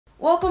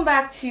Welcome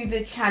back to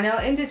the channel.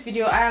 In this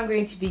video I am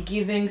going to be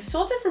giving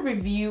sort of a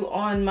review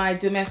on my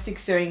domestic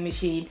sewing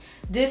machine.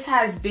 This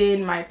has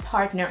been my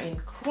partner in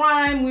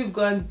crime. We've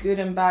gone good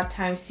and bad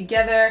times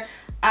together,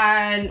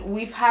 and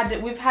we've had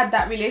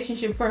that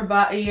relationship for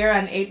about 1 year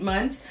and 8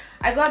 months.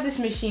 I got this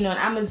machine on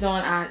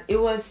Amazon, and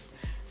it was,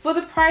 for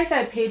the price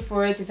I paid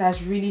for it, it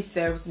has really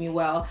served me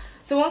well.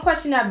 So one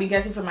question I've been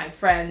getting from my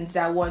friends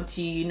that want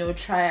to,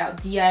 try out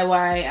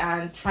DIY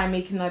and try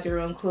making out their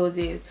own clothes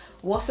is,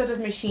 what sort of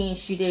machine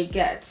should they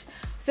get?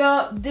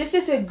 So this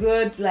is a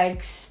good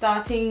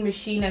starting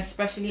machine,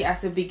 especially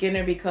as a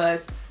beginner,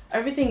 because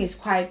everything is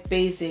quite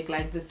basic,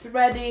 like the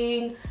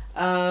threading,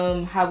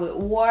 how it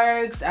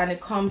works, and it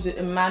comes with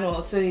a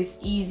manual, so it's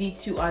easy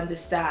to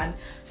understand.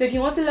 So if you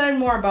want to learn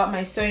more about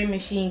my sewing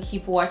machine,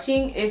 keep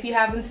watching. If you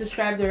haven't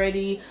subscribed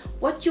already,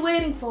 what you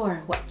waiting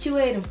for? What you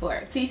waiting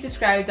for? Please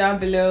subscribe down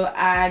below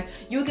and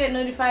you'll get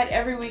notified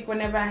every week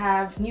whenever I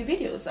have new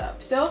videos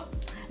up. So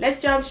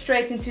let's jump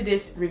straight into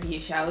this review,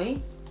 shall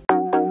we?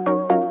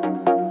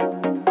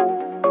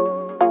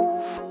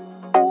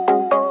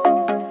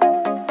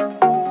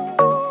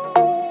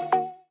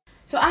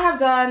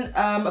 Done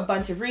a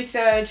bunch of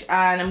research,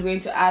 and I'm going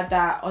to add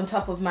that on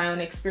top of my own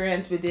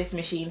experience with this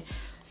machine.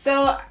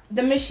 So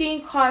the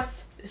machine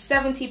costs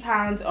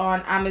 £70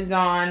 on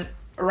Amazon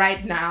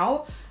right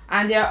now,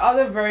 and there are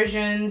other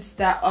versions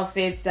of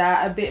it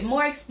that are a bit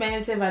more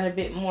expensive and a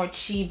bit more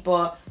cheap,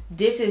 but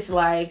this is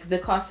like the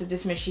cost of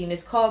this machine.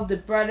 It's called the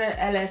Brother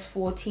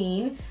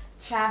LS14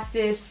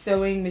 Chasis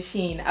sewing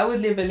machine. I would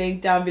leave a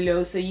link down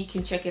below so you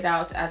can check it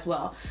out as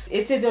well.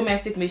 It's a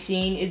domestic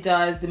machine. It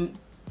does the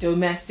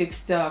domestic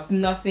stuff,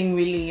 nothing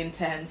really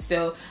intense.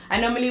 So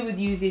I normally would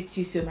use it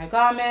to sew my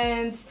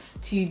garments,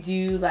 to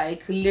do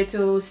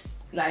little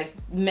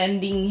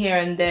mending here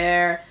and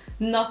there,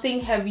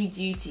 nothing heavy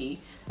duty.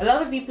 A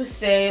lot of people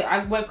say,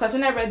 because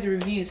when I read the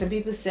reviews, some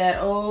people said,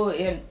 oh,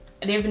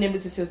 they've been able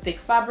to sew thick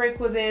fabric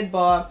with it,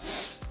 but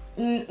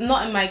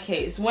not in my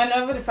case.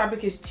 Whenever the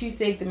fabric is too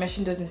thick, the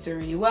machine doesn't sew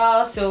really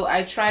well, so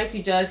I try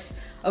to just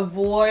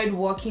avoid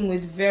working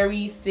with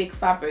very thick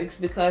fabrics,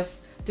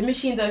 because the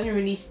machine doesn't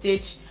really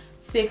stitch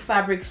thick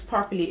fabrics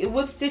properly. It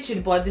would stitch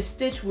it, but the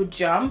stitch would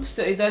jump,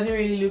 so it doesn't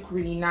really look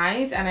really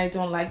nice, and I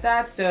don't like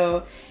that.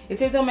 So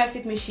it's a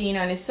domestic machine,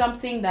 and it's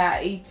something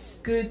that it's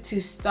good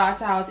to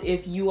start out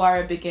if you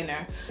are a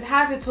beginner. It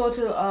has a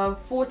total of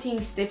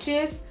 14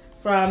 stitches,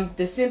 from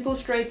the simple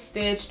straight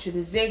stitch to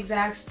the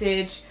zigzag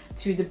stitch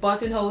to the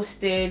buttonhole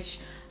stitch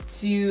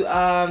to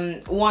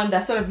one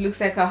that sort of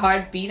looks like a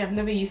heartbeat. I've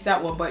never used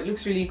that one, but it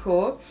looks really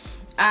cool.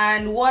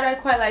 And what I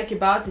quite like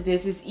about it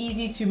is it's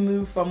easy to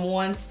move from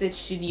one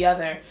stitch to the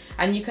other,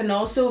 and you can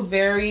also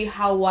vary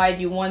how wide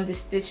you want the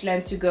stitch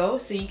length to go.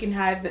 So you can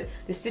have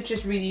the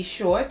stitches really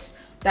short,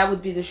 that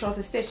would be the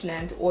shorter stitch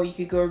length, or you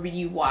could go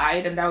really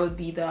wide and that would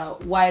be the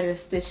wider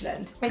stitch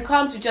length. It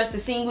comes with just a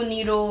single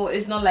needle.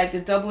 It's not like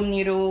the double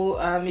needle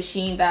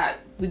machine that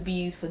would be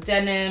used for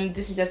denim.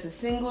 This is just a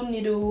single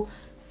needle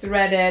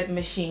threaded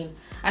machine,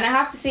 and I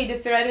have to say the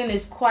threading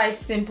is quite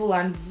simple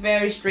and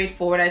very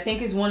straightforward. I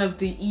think it's one of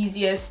the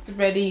easiest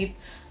threading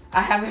I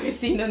have ever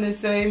seen on a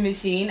sewing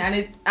machine,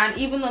 and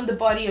even on the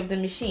body of the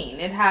machine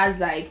it has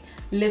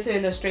little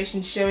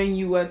illustrations showing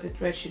you where the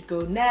thread should go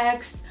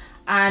next,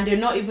 and there are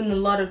not even a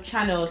lot of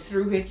channels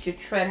through which the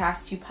thread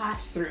has to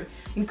pass through.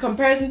 In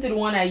comparison to the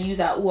one I use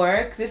at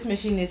work, this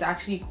machine is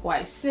actually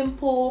quite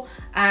simple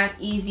and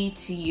easy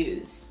to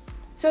use.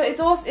 So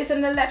it's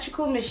an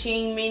electrical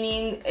machine,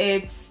 meaning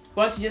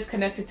once you just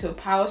connect it to a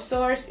power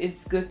source,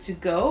 it's good to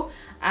go,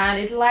 and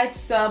it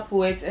lights up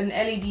with an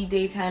LED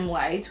daytime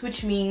light,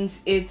 which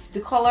means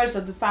the colors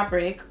of the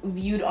fabric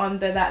viewed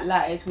under that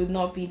light would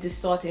not be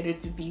distorted.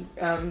 It would be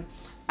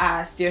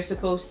as they're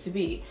supposed to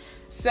be.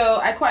 So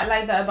I quite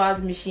like that about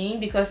the machine,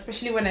 because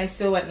especially when I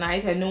sew at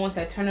night, I know once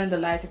I turn on the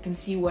light I can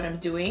see what I'm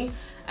doing,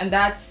 and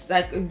that's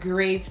a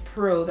great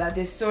pro that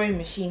this sewing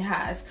machine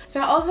has.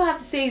 So I also have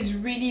to say it's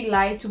really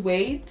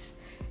lightweight.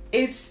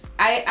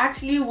 I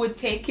actually would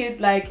take it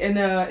in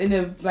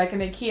an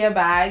IKEA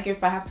bag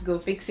if I have to go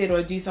fix it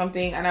or do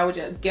something, and I would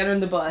just get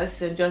on the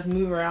bus and just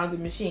move around the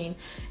machine.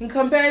 In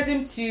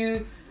comparison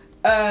to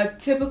the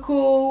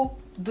typical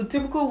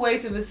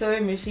weight of a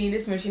sewing machine,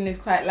 this machine is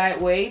quite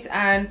lightweight,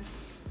 and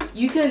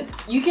you can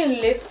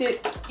lift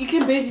it. You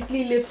can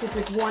basically lift it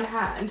with one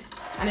hand,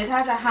 and it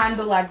has a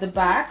handle at the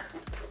back,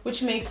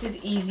 which makes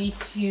it easy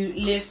to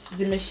lift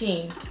the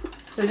machine.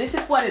 So this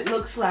is what it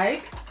looks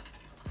like.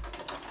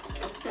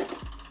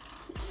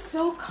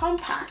 So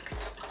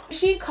compact. The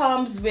machine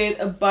comes with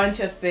a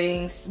bunch of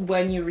things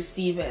when you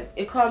receive it.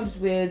 It comes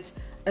with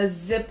a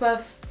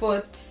zipper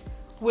foot,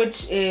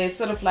 which is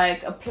sort of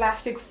like a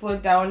plastic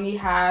foot that only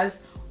has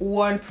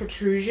one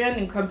protrusion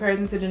in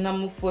comparison to the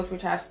normal foot,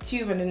 which has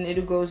two, and then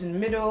it goes in the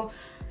middle.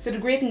 So the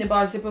great thing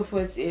about zipper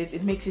foots is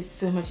it makes it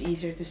so much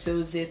easier to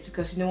sew zips,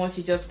 because once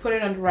you just put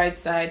it on the right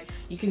side,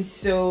 you can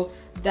sew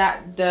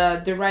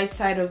the right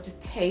side of the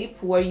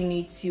tape where you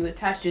need to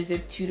attach the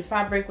zip to the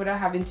fabric without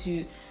having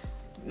to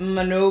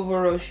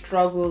maneuver or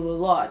struggle a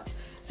lot.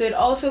 So it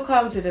also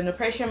comes with an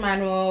operation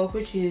manual,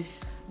 which is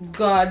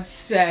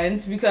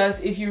godsend,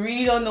 because if you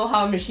really don't know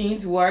how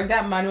machines work,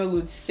 that manual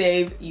would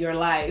save your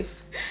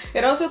life.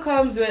 It also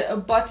comes with a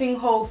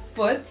buttonhole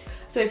foot,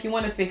 so if you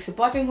want to fix a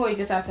buttonhole, you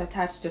just have to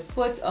attach the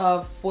foot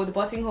for the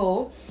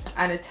buttonhole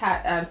and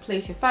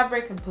place your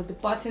fabric and put the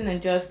button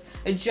and just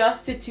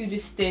adjust it to the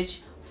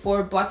stitch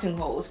for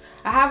buttonholes.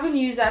 I haven't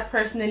used that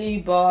personally,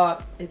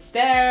 but it's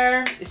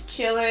there, it's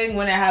chilling.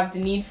 When I have the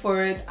need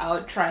for it,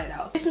 I'll try it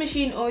out. This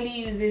machine only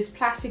uses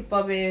plastic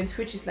bobbins,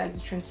 which is like the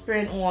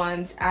transparent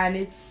ones, and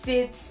it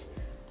sits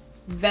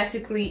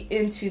vertically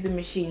into the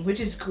machine, which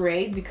is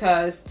great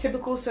because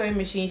typical sewing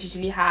machines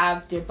usually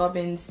have their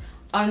bobbins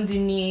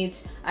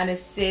underneath and it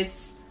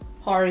sits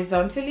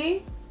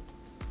horizontally.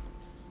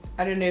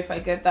 I don't know if I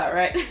get that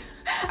right.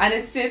 And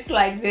it sits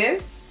like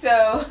this.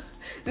 So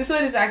this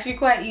one is actually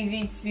quite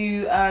easy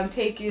to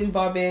take in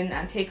bobbin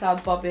and take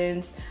out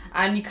bobbins,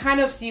 and you kind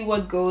of see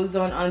what goes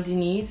on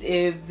underneath.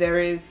 If there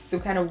is some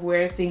kind of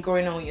weird thing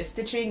going on when you're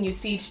stitching, you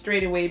see it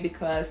straight away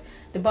because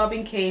the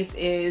bobbin case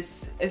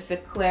is a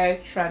clear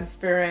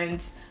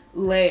transparent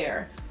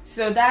layer.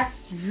 So that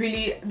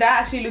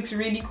actually looks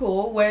really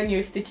cool when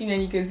you're stitching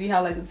and you can see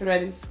how like the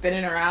thread is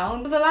spinning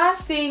around. So the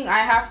last thing I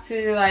have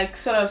to like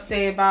sort of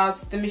say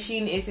about the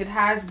machine is it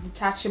has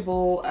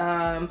detachable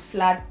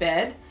flat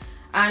bed.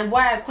 And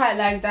why I quite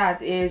like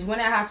that is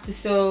when I have to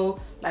sew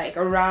like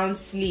around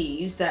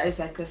sleeves that is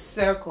like a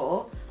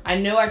circle, I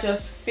know I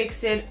just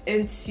fix it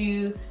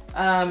into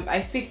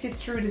I fix it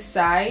through the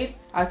side.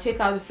 I'll take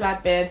out the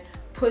flatbed,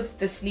 put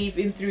the sleeve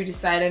in through the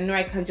side. I know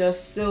I can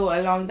just sew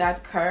along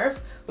that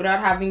curve without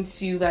having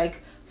to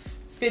like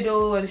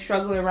fiddle and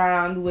struggle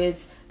around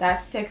with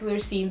that circular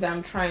seam that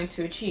I'm trying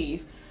to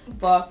achieve.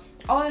 But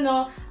all in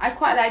all, I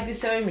quite like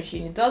this sewing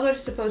machine. It does what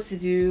it's supposed to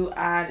do,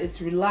 and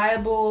it's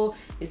reliable,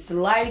 it's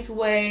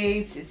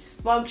lightweight, it's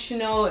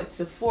functional, it's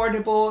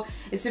affordable.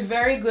 It's a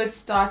very good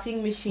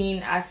starting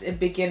machine as a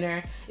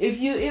beginner.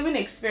 If you're an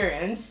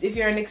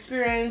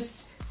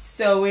experienced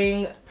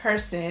sewing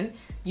person,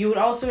 you would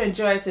also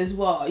enjoy it as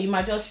well. You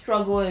might just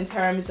struggle in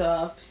terms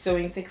of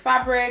sewing thick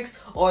fabrics,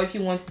 or if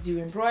you want to do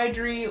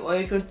embroidery, or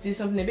if you want to do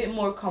something a bit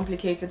more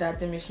complicated that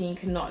the machine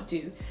cannot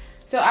do.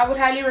 So I would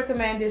highly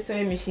recommend this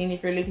sewing machine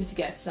if you're looking to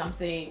get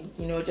something,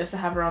 you know, just to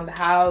have around the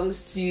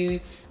house, to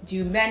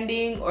do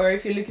mending, or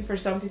if you're looking for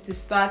something to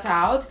start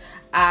out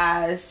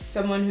as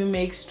someone who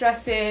makes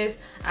dresses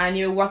and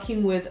you're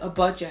working with a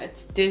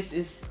budget. This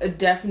is a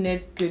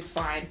definite good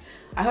find.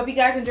 I hope you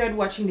guys enjoyed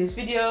watching this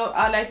video.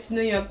 I'd like to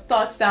know your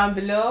thoughts down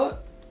below.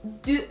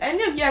 Do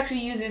any of you actually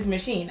use this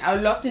machine? I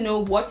would love to know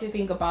what you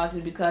think about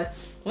it, because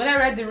when I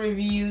read the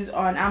reviews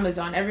on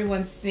Amazon,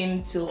 everyone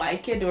seemed to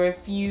like it. There were a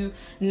few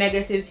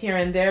negatives here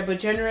and there, but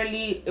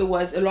generally it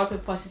was a lot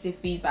of positive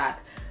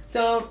feedback.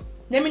 So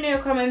let me know your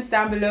comments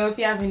down below. If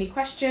you have any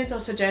questions or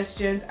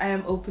suggestions, I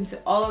am open to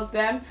all of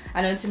them.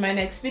 And until my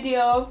next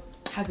video,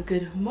 have a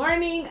good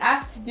morning,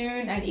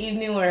 afternoon and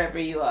evening wherever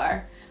you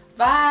are.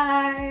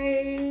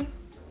 Bye.